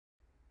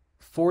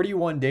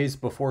41 days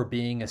before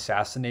being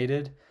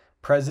assassinated,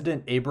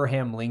 President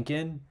Abraham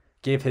Lincoln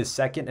gave his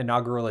second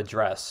inaugural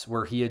address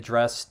where he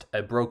addressed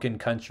a broken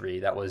country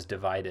that was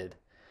divided.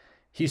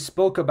 He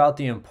spoke about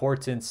the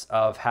importance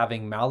of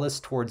having malice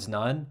towards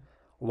none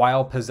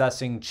while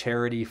possessing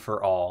charity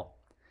for all.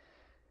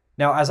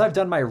 Now, as I've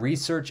done my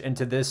research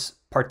into this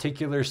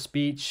particular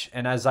speech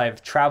and as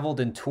I've traveled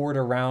and toured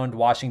around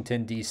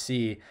Washington,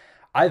 D.C.,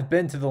 I've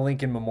been to the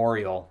Lincoln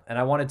Memorial, and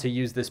I wanted to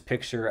use this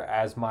picture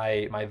as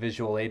my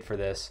visual aid for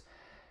this.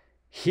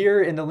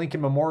 Here in the Lincoln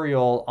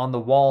Memorial, on the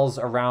walls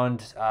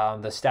around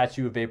the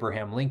statue of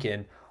Abraham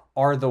Lincoln,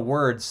 are the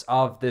words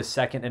of this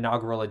second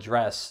inaugural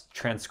address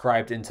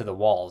transcribed into the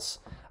walls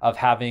of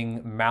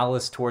having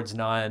malice towards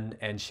none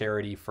and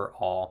charity for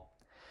all.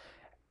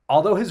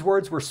 Although his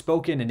words were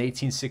spoken in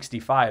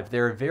 1865,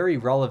 they're very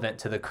relevant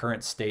to the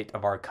current state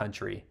of our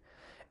country.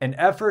 In an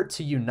effort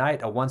to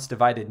unite a once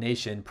divided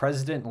nation,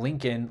 President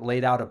Lincoln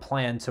laid out a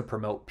plan to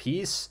promote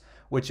peace,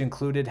 which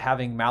included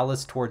having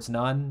malice towards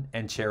none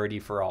and charity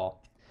for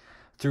all.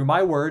 Through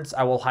my words,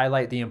 I will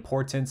highlight the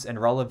importance and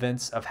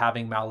relevance of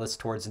having malice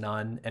towards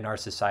none in our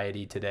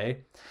society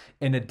today.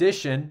 In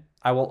addition,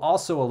 I will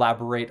also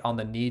elaborate on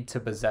the need to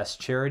possess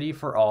charity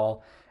for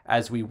all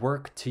as we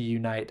work to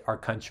unite our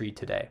country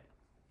today.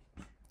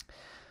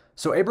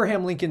 So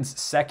Abraham Lincoln's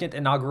second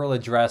inaugural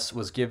address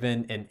was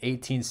given in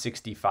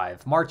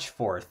 1865, March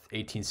 4th,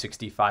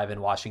 1865 in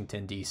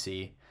Washington,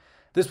 D.C.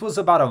 This was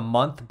about a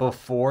month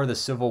before the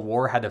Civil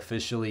War had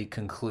officially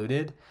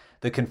concluded.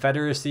 The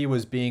Confederacy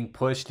was being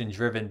pushed and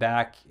driven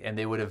back, and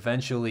they would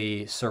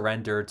eventually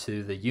surrender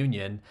to the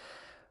Union.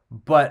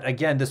 But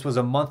again, this was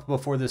a month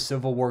before the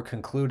Civil War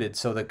concluded,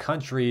 so the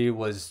country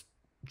was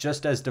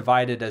just as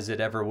divided as it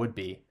ever would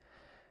be.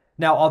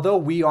 Now, although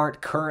we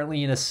aren't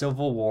currently in a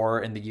civil war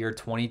in the year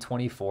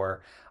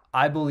 2024,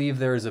 I believe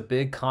there is a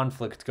big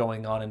conflict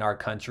going on in our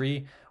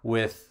country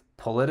with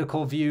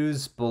political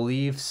views,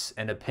 beliefs,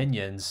 and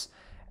opinions.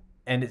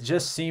 And it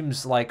just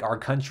seems like our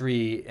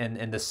country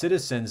and the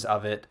citizens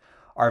of it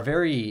are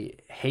very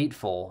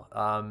hateful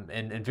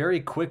and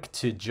very quick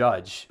to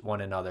judge one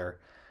another.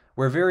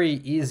 We're very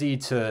easy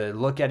to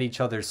look at each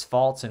other's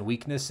faults and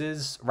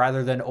weaknesses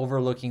rather than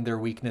overlooking their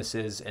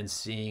weaknesses and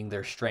seeing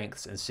their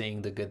strengths and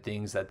seeing the good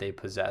things that they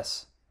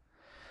possess.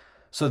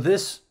 So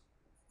this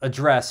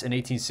address in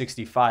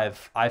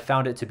 1865, I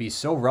found it to be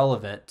so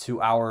relevant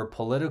to our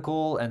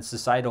political and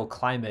societal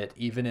climate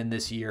even in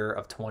this year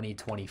of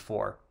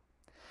 2024.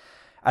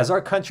 As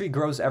our country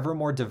grows ever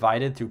more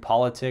divided through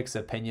politics,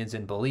 opinions,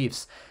 and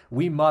beliefs,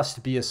 we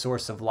must be a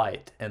source of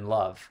light and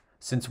love,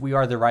 since we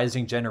are the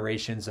rising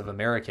generations of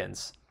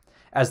Americans.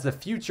 As the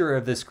future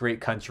of this great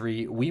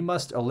country, we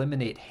must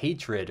eliminate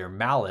hatred or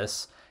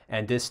malice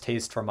and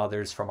distaste from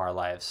others from our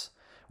lives.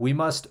 We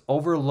must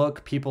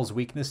overlook people's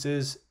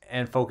weaknesses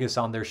and focus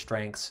on their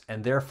strengths,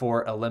 and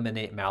therefore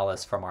eliminate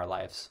malice from our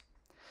lives.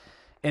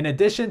 In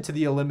addition to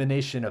the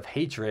elimination of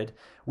hatred,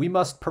 we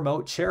must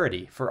promote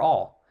charity for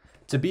all,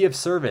 to be of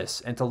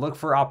service and to look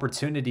for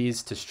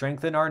opportunities to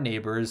strengthen our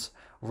neighbors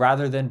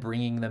rather than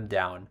bringing them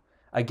down.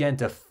 Again,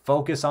 to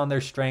focus on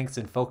their strengths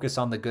and focus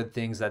on the good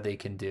things that they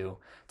can do,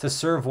 to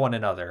serve one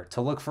another,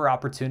 to look for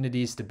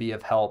opportunities to be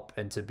of help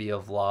and to be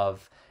of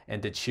love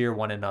and to cheer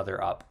one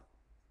another up.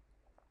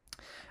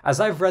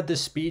 As I've read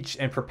this speech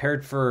and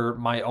prepared for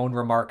my own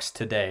remarks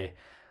today,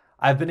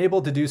 I've been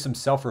able to do some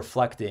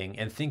self-reflecting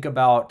and think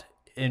about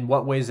in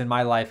what ways in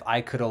my life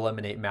I could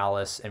eliminate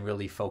malice and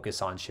really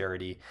focus on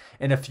charity.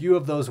 And a few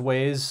of those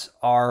ways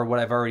are what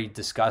I've already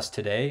discussed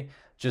today.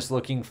 Just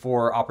looking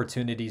for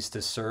opportunities to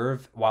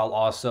serve while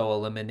also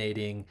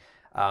eliminating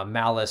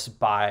malice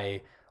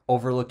by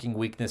overlooking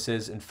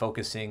weaknesses and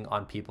focusing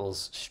on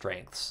people's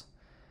strengths.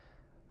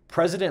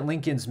 President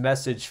Lincoln's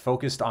message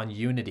focused on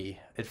unity.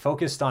 It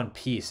focused on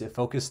peace. It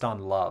focused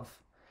on love.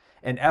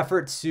 In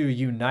efforts to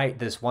unite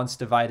this once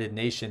divided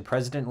nation,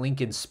 President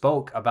Lincoln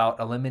spoke about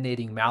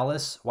eliminating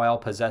malice while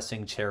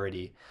possessing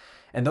charity.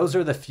 And those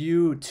are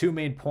the two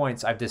main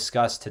points I've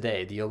discussed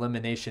today: the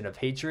elimination of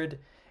hatred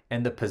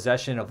and the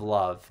possession of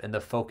love and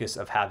the focus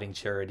of having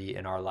charity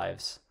in our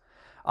lives.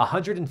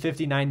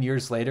 159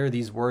 years later,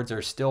 these words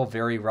are still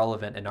very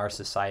relevant in our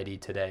society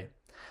today.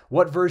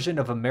 What version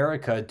of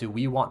America do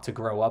we want to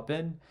grow up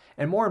in?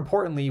 And more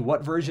importantly,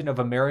 what version of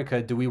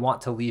America do we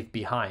want to leave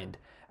behind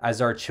as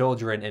our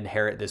children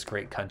inherit this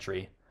great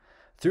country?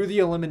 Through the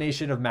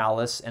elimination of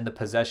malice and the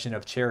possession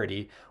of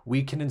charity,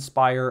 we can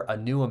inspire a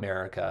new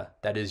America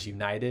that is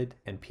united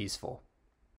and peaceful.